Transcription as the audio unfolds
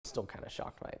still kind of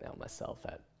shocked right now myself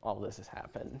that all this has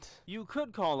happened. You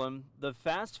could call him the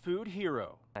fast food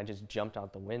hero. I just jumped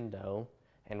out the window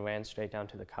and ran straight down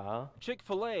to the car.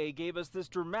 Chick-Fil-A gave us this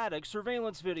dramatic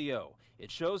surveillance video. It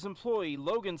shows employee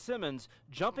Logan Simmons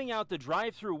jumping out the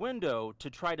drive-thru window to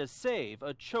try to save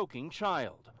a choking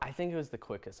child. I think it was the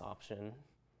quickest option.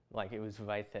 Like, it was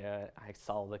right there. I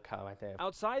saw the car right there.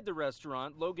 Outside the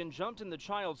restaurant, Logan jumped in the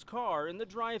child's car in the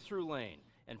drive-thru lane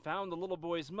and found the little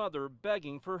boy's mother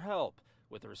begging for help,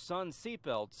 with her son's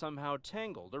seatbelt somehow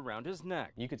tangled around his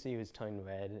neck. You could see he was turning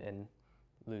red and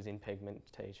losing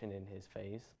pigmentation in his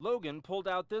face. Logan pulled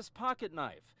out this pocket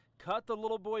knife, cut the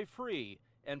little boy free,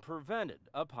 and prevented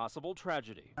a possible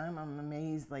tragedy. I'm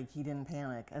amazed like he didn't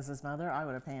panic. As his mother, I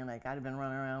would have panicked. I'd have been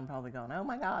running around probably going, oh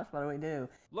my gosh, what do we do?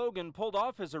 Logan pulled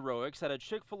off his heroics at a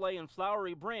Chick-fil-A in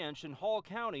Flowery Branch in Hall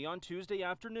County on Tuesday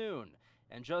afternoon.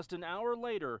 And just an hour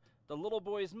later, the little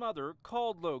boy's mother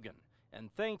called Logan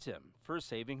and thanked him for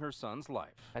saving her son's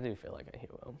life. I do feel like a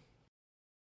hero.